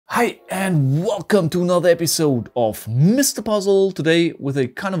Hi and welcome to another episode of Mr. Puzzle. Today with a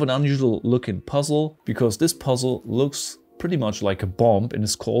kind of an unusual looking puzzle, because this puzzle looks pretty much like a bomb and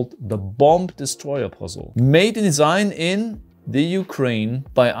is called the Bomb Destroyer Puzzle. Made and designed in the Ukraine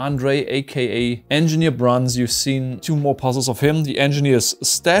by Andrei, aka Engineer Bruns. You've seen two more puzzles of him, the Engineer's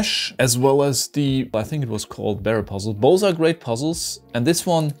Stash as well as the, I think it was called Barrel Puzzle. Both are great puzzles, and this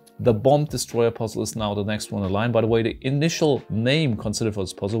one, the Bomb Destroyer Puzzle, is now the next one in line. By the way, the initial name considered for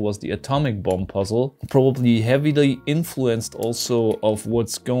this puzzle was the Atomic Bomb Puzzle. Probably heavily influenced also of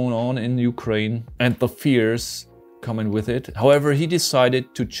what's going on in Ukraine and the fears coming with it. However, he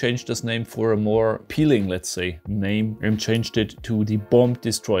decided to change this name for a more appealing, let's say, name, and changed it to the Bomb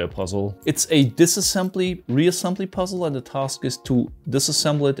Destroyer Puzzle. It's a disassembly, reassembly puzzle, and the task is to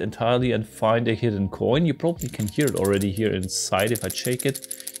disassemble it entirely and find a hidden coin. You probably can hear it already here inside. If I shake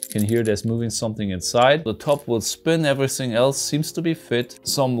it, you can hear there's moving something inside. The top will spin, everything else seems to be fit.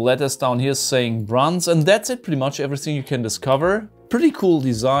 Some letters down here saying Bruns, and that's it, pretty much everything you can discover. Pretty cool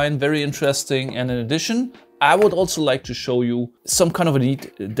design, very interesting, and in addition, I would also like to show you some kind of a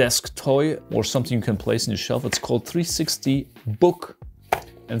neat desk toy or something you can place on your shelf. It's called 360 Book,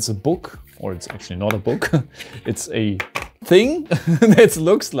 and it's a book, or it's actually not a book. It's a thing that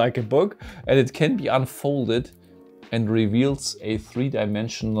looks like a book, and it can be unfolded and reveals a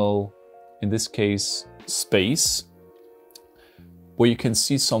three-dimensional, in this case, space, where you can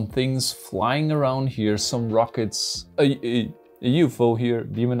see some things flying around here, some rockets, a UFO here,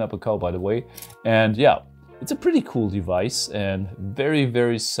 beaming up a cow, by the way. And yeah, it's a pretty cool device and very,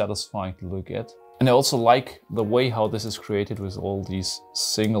 very satisfying to look at. And I also like the way how this is created with all these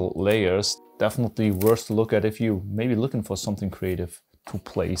single layers. Definitely worth to look at if you maybe looking for something creative to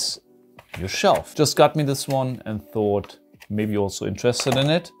place your shelf. Just got me this one and thought maybe also interested in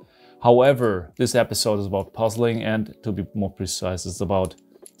it. However, this episode is about puzzling, and to be more precise, it's about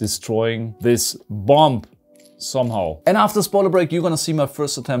destroying this bomb somehow. And after spoiler break, you're gonna see my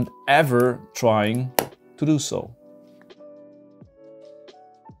first attempt ever trying to do so.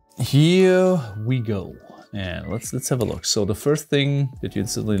 Here we go, and let's have a look. So the first thing that you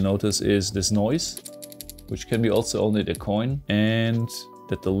instantly notice is this noise, which can be also only the coin, and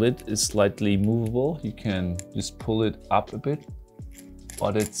that the lid is slightly movable. You can just pull it up a bit,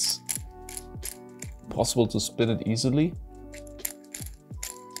 but it's possible to spin it easily.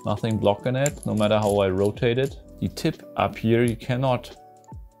 Nothing blocking it, no matter how I rotate it. The tip up here you cannot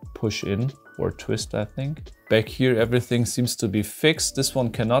push in or twist, I think. Back here everything seems to be fixed. This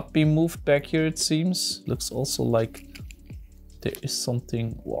one cannot be moved back here, it seems. Looks also like there is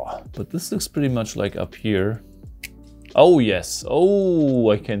something, wow, but this looks pretty much like up here. Oh yes, oh,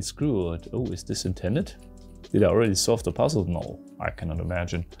 I can screw it. Oh, is this intended? Did I already solve the puzzle? No, I cannot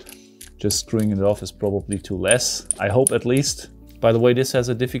imagine. Just screwing it off is probably too less, I hope at least. By the way, this has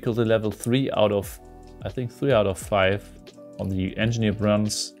a difficulty level 3 out of, I think 3 out of 5 on the Engineer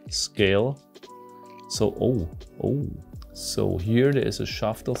Bruns scale. So, oh, so here there is a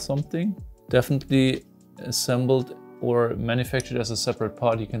shaft or something. Definitely assembled or manufactured as a separate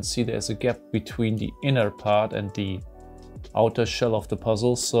part. You can see there's a gap between the inner part and the outer shell of the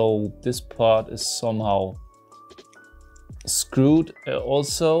puzzle. So this part is somehow screwed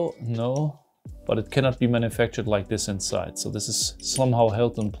also, no, but it cannot be manufactured like this inside. So this is somehow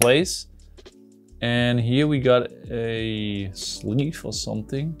held in place. And here we got a sleeve or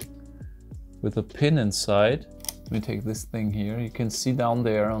something with a pin inside. Let me take this thing here. You can see down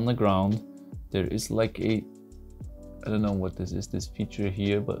there on the ground, there is like a, I don't know what this is, this feature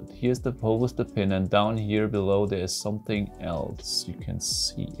here, but here's the hole with the pin, and down here below there is something else. You can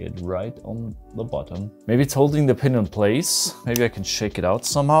see it right on the bottom. Maybe it's holding the pin in place. Maybe I can shake it out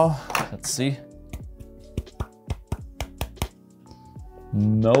somehow. Let's see.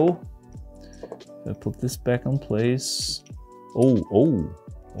 No. I put this back in place. Oh,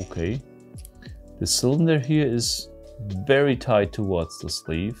 okay. The cylinder here is very tight towards the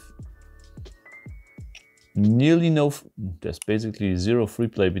sleeve. Nearly no, there's basically zero free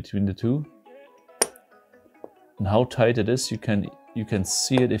play between the two. And how tight it is, you can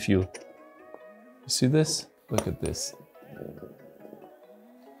see it if you see this. Look at this.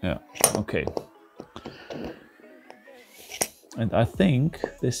 Yeah, okay. And I think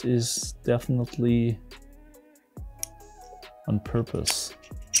this is definitely on purpose.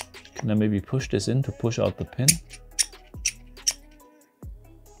 Can I maybe push this in to push out the pin?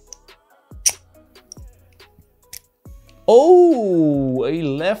 Oh, a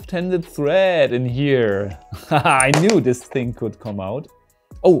left-handed thread in here. I knew this thing could come out.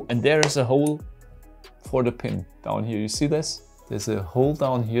 Oh, and there is a hole for the pin down here. You see this? There's a hole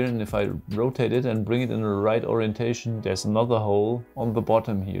down here, and if I rotate it and bring it in the right orientation, there's another hole on the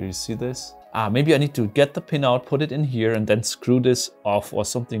bottom here. You see this? Maybe I need to get the pin out, put it in here, and then screw this off, or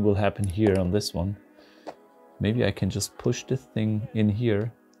something will happen here on this one. Maybe I can just push this thing in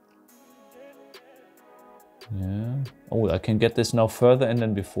here. Yeah. Oh, I can get this now further in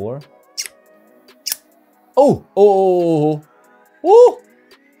than before. Oh! Oh! Oh!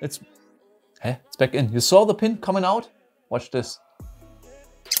 It's back in. You saw the pin coming out? Watch this.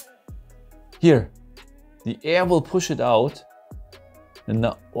 Here. The air will push it out. And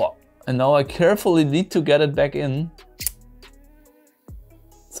now I carefully need to get it back in.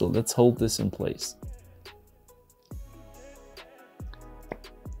 So let's hold this in place.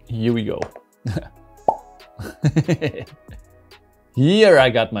 Here we go. Here I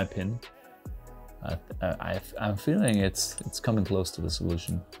got my pin. I'm feeling it's coming close to the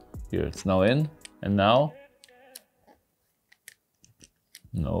solution. Here, it's now in, and now,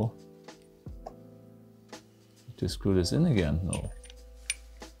 no. To screw this in again, no.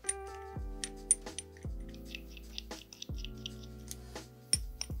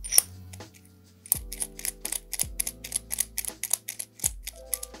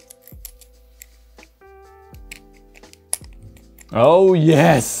 Oh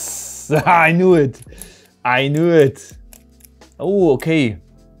yes, I knew it. I knew it. Oh, okay.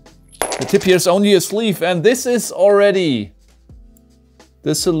 The tip here is only a sleeve, and this is already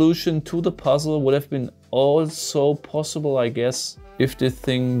the solution to the puzzle. Would have been also possible, I guess, if this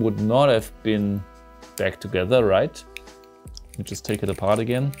thing would not have been back together, right? Let me just take it apart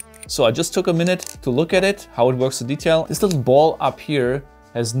again. So I just took a minute to look at it, how it works in detail. This little ball up here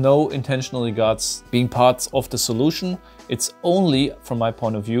has no intentional guards being parts of the solution. It's only, from my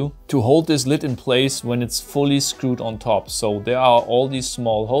point of view, to hold this lid in place when it's fully screwed on top. So there are all these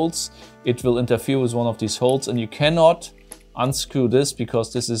small holes. It will interfere with one of these holes, and you cannot unscrew this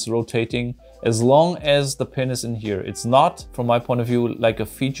because this is rotating as long as the pin is in here. It's not, from my point of view, like a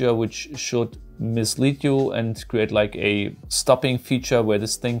feature which should mislead you and create like a stopping feature where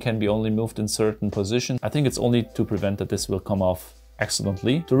this thing can be only moved in certain position. I think it's only to prevent that this will come off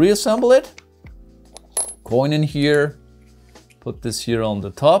accidentally. To reassemble it, coin in here, put this here on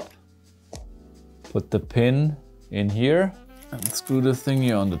the top, put the pin in here, and screw the thing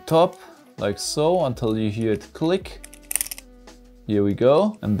here on the top, like so, until you hear it click. Here we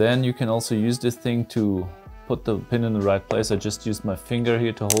go. And then you can also use this thing to put the pin in the right place. I just used my finger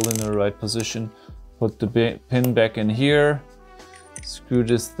here to hold it in the right position. Put the pin back in here, screw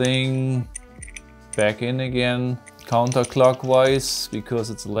this thing back in again, counterclockwise because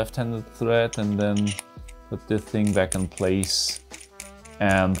it's a left-handed thread, and then put this thing back in place.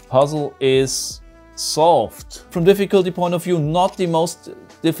 And the puzzle is solved. From difficulty point of view, not the most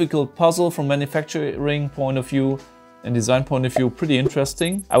difficult puzzle. From manufacturing point of view and design point of view, pretty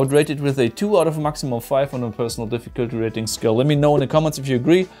interesting. I would rate it with a 2 out of a maximum of 5 on a personal difficulty rating scale. Let me know in the comments if you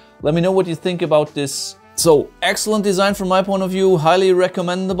agree. Let me know what you think about this. So, excellent design from my point of view, highly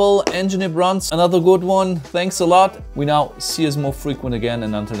recommendable. Engine it runs, another good one. Thanks a lot. We now see us more frequent again,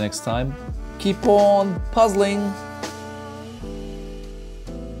 and until next time, keep on puzzling.